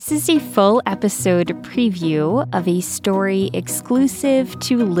This is a full episode preview of a story exclusive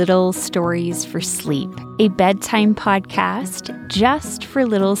to Little Stories for Sleep, a bedtime podcast just for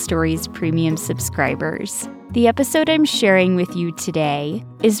Little Stories premium subscribers. The episode I'm sharing with you today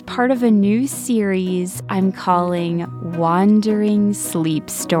is part of a new series I'm calling Wandering Sleep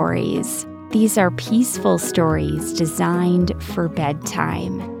Stories. These are peaceful stories designed for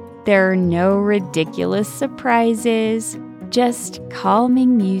bedtime. There are no ridiculous surprises, just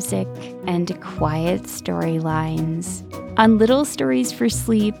calming music and quiet storylines. On Little Stories for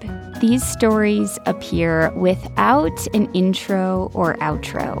Sleep, these stories appear without an intro or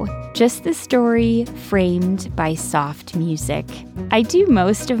outro, just the story framed by soft music. I do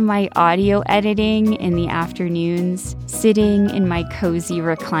most of my audio editing in the afternoons, sitting in my cozy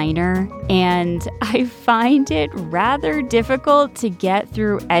recliner, and I find it rather difficult to get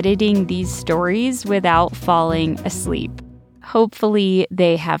through editing these stories without falling asleep. Hopefully,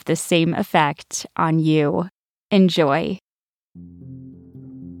 they have the same effect on you. Enjoy.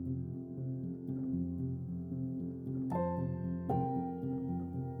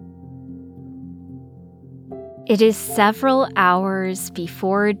 It is several hours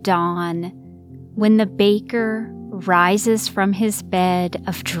before dawn when the baker rises from his bed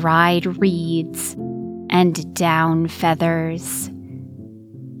of dried reeds and down feathers.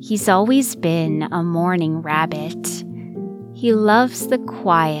 He's always been a morning rabbit. He loves the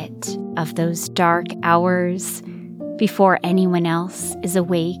quiet of those dark hours before anyone else is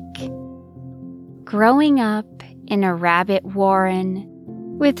awake. Growing up in a rabbit warren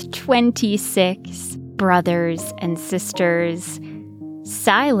with 26 brothers and sisters,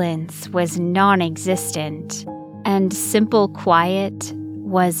 silence was non-existent, and simple quiet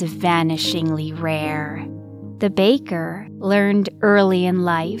was vanishingly rare. The baker learned early in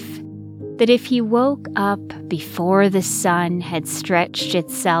life that if he woke up before the sun had stretched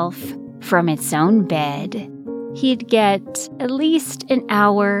itself from its own bed, he'd get at least an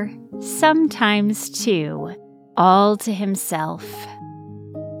hour, sometimes two, all to himself.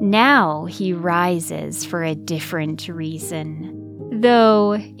 Now he rises for a different reason,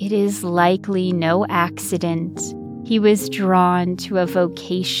 though it is likely no accident he was drawn to a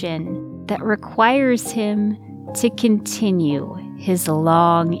vocation that requires him to continue his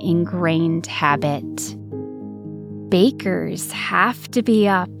long ingrained habit. Bakers have to be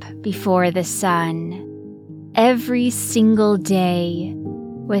up before the sun every single day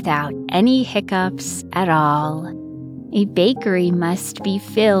without any hiccups at all. A bakery must be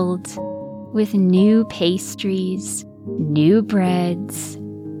filled with new pastries, new breads,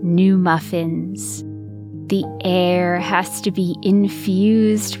 new muffins. The air has to be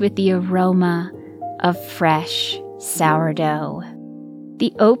infused with the aroma of fresh sourdough.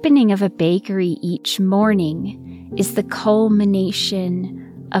 The opening of a bakery each morning is the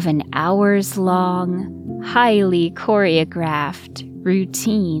culmination of an hours-long, highly choreographed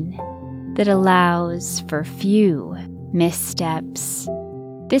routine that allows for few missteps.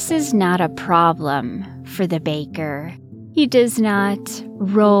 This is not a problem for the baker. He does not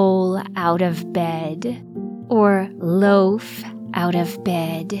roll out of bed or loaf out of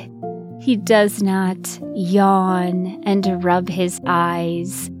bed. He does not yawn and rub his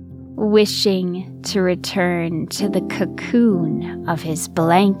eyes, wishing to return to the cocoon of his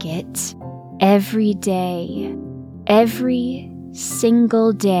blanket. Every day, every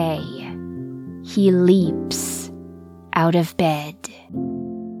single day, he leaps out of bed.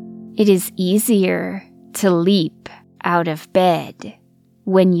 It is easier to leap out of bed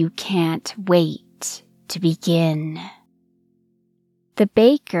when you can't wait to begin. The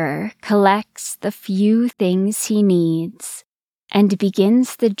baker collects the few things he needs and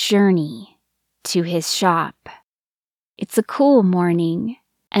begins the journey to his shop. It's a cool morning,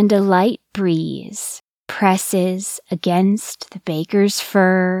 and a light breeze presses against the baker's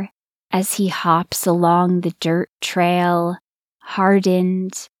fur as he hops along the dirt trail,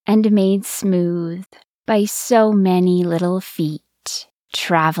 hardened and made smooth by so many little feet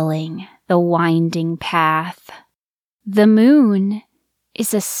traveling the winding path. The moon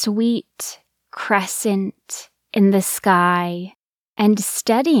is a sweet crescent in the sky, and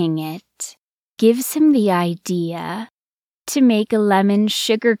studying it gives him the idea to make lemon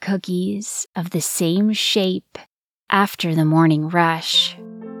sugar cookies of the same shape after the morning rush.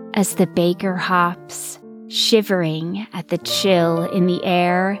 As the baker hops, shivering at the chill in the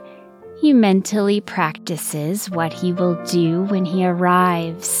air, he mentally practices what he will do when he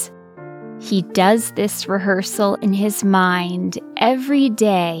arrives. He does this rehearsal in his mind every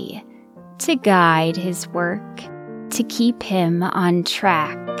day to guide his work, to keep him on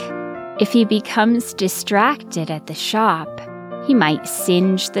track. If he becomes distracted at the shop, he He might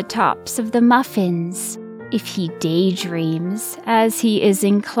singe the tops of the muffins. If he daydreams, as he is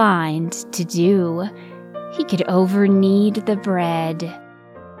inclined to do, he could overknead the bread.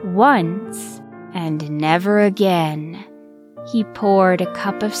 Once, and never again, he poured a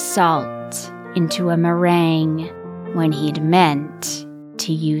cup of salt into a meringue when he'd meant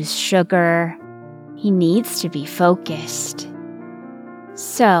to use sugar. He needs to be focused.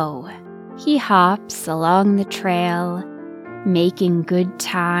 So, he hops along the trail, making good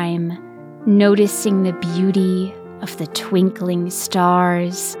time, noticing the beauty of the twinkling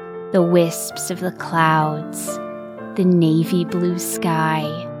stars, the wisps of the clouds, the navy blue sky,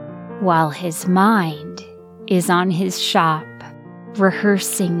 while his mind is on his shop,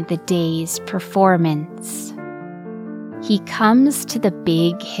 rehearsing the day's performance. He comes to the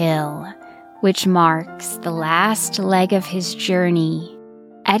big hill, which marks the last leg of his journey.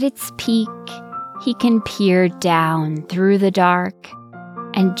 At its peak, he can peer down through the dark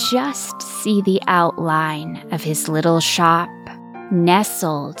and just see the outline of his little shop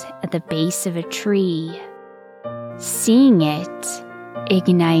nestled at the base of a tree. Seeing it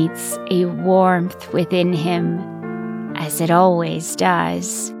ignites a warmth within him, as it always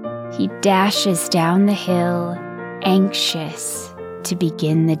does. He dashes down the hill, anxious to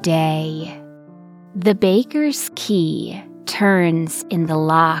begin the day. The baker's key turns in the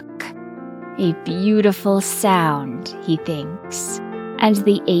lock. A beautiful sound, he thinks, and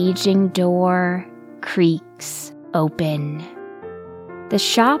the aging door creaks open. The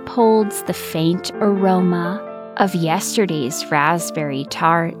shop holds the faint aroma of yesterday's raspberry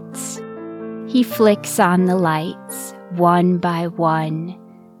tarts. He flicks on the lights one by one.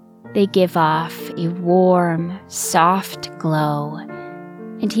 They give off a warm, soft glow,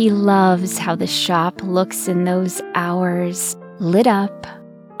 and he loves how the shop looks in those hours, lit up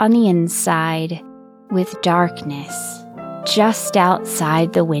on the inside with darkness just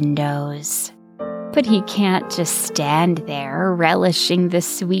outside the windows. But he can't just stand there relishing the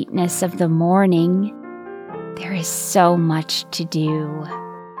sweetness of the morning. There is so much to do.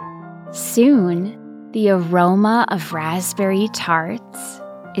 Soon, the aroma of raspberry tarts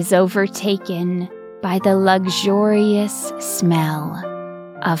is overtaken by the luxurious smell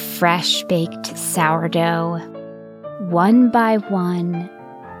of fresh-baked sourdough. One by one,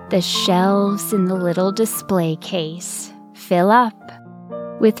 the shelves in the little display case fill up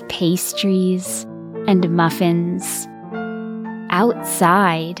with pastries and muffins.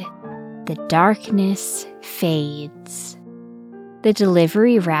 Outside, the darkness fades. The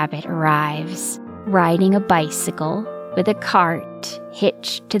delivery rabbit arrives, riding a bicycle with a cart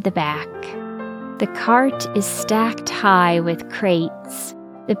hitched to the back. The cart is stacked high with crates.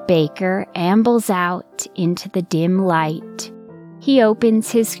 The baker ambles out into the dim light. He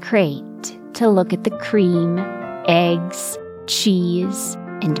opens his crate to look at the cream, eggs, cheese,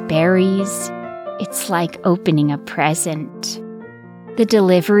 and berries. It's like opening a present. The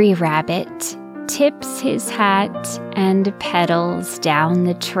delivery rabbit tips his hat and pedals down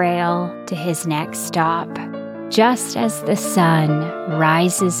the trail to his next stop. Just as the sun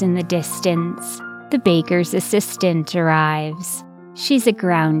rises in the distance, the baker's assistant arrives. She's a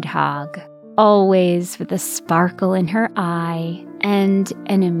groundhog, always with a sparkle in her eye and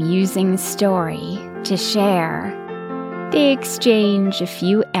an amusing story to share. They exchange a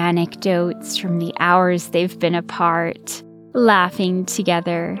few anecdotes from the hours they've been apart, laughing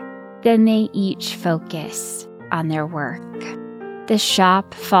together. Then they each focus on their work. The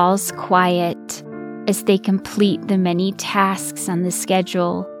shop falls quiet as they complete the many tasks on the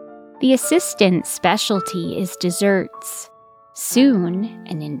schedule. The assistant's specialty is desserts. Soon,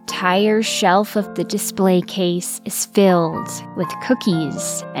 an entire shelf of the display case is filled with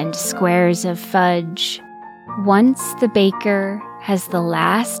cookies and squares of fudge. Once the baker has the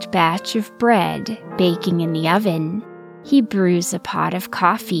last batch of bread baking in the oven, he brews a pot of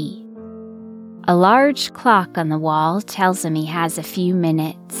coffee. A large clock on the wall tells him he has a few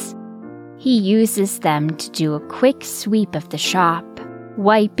minutes. He uses them to do a quick sweep of the shop,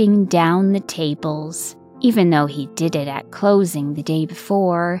 wiping down the tables, even though he did it at closing the day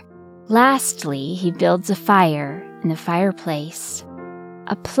before. Lastly, he builds a fire in the fireplace.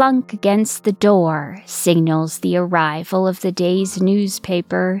 A plunk against the door signals the arrival of the day's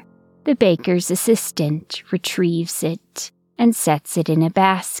newspaper. The baker's assistant retrieves it and sets it in a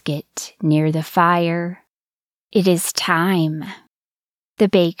basket near the fire. It is time. The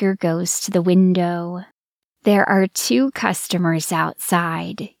baker goes to the window. There are 2 customers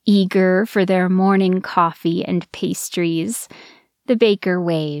outside, eager for their morning coffee and pastries. The baker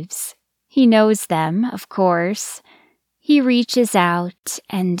waves. He knows them, of course. He reaches out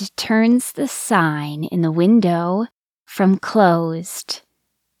and turns the sign in the window from closed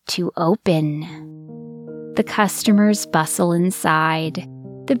to open. The customers bustle inside.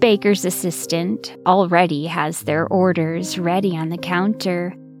 The baker's assistant already has their orders ready on the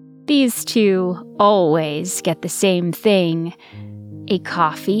counter. These two always get the same thing: a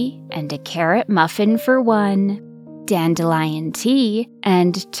coffee and a carrot muffin for one, dandelion tea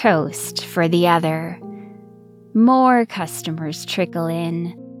and toast for the other. More customers trickle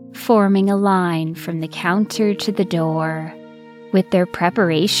in, forming a line from the counter to the door. With their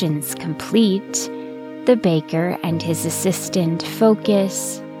preparations complete, the baker and his assistant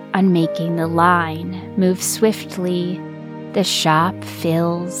focus on making the line move swiftly. The shop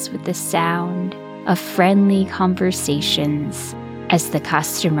fills with the sound of friendly conversations as the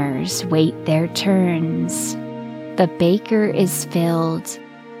customers wait their turns. The baker is filled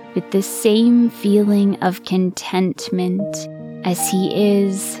with the same feeling of contentment as he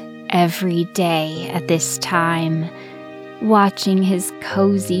is every day at this time, watching his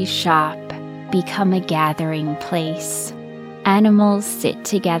cozy shop become a gathering place. Animals sit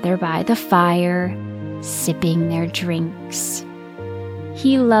together by the fire, sipping their drinks.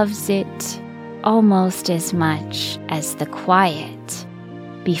 He loves it almost as much as the quiet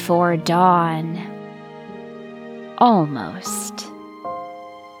before dawn. Almost.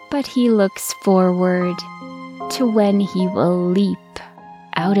 But he looks forward to when he will leap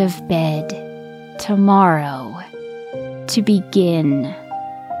out of bed tomorrow to begin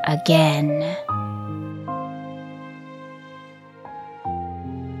again.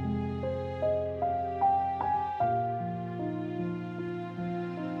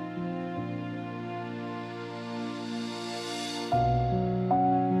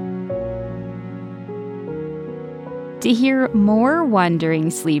 To hear more Wandering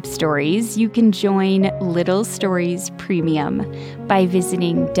Sleep stories, you can join Little Stories Premium by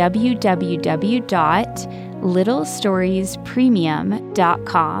visiting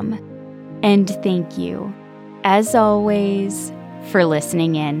www.littlestoriespremium.com. And thank you, as always, for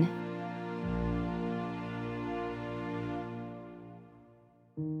listening in.